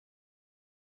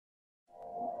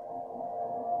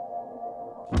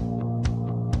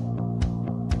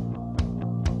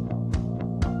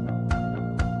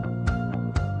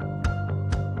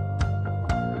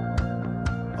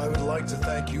like to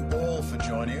thank you all for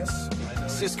joining us.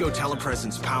 Cisco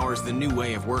TelePresence powers the new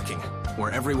way of working, where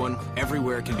everyone,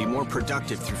 everywhere can be more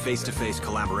productive through face-to-face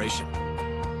collaboration.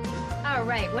 All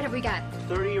right, what have we got?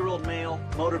 30-year-old male,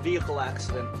 motor vehicle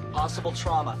accident, possible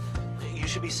trauma. You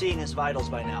should be seeing his vitals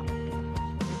by now.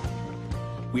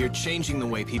 We are changing the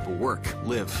way people work,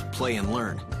 live, play, and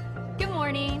learn. Good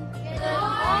morning. Good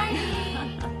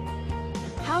morning.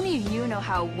 How many of you know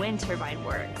how a wind turbine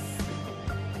works?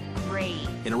 Great.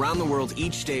 And around the world,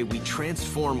 each day, we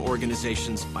transform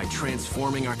organizations by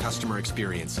transforming our customer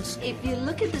experiences. If you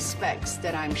look at the specs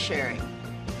that I'm sharing,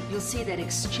 you'll see that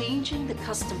exchanging the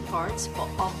custom parts for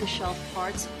off-the-shelf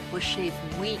parts will shave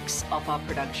weeks off our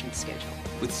production schedule.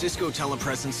 With Cisco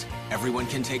TelePresence, everyone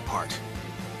can take part.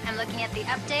 I'm looking at the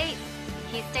update.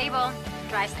 He's stable.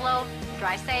 Drive slow.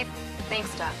 Drive safe.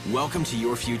 Thanks, Doc. Welcome to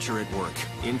your future at work,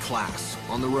 in class,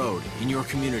 on the road, in your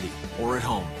community, or at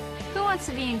home. Who wants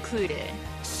to be included?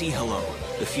 See hello.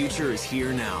 The future is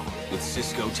here now with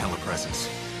Cisco TelePresence.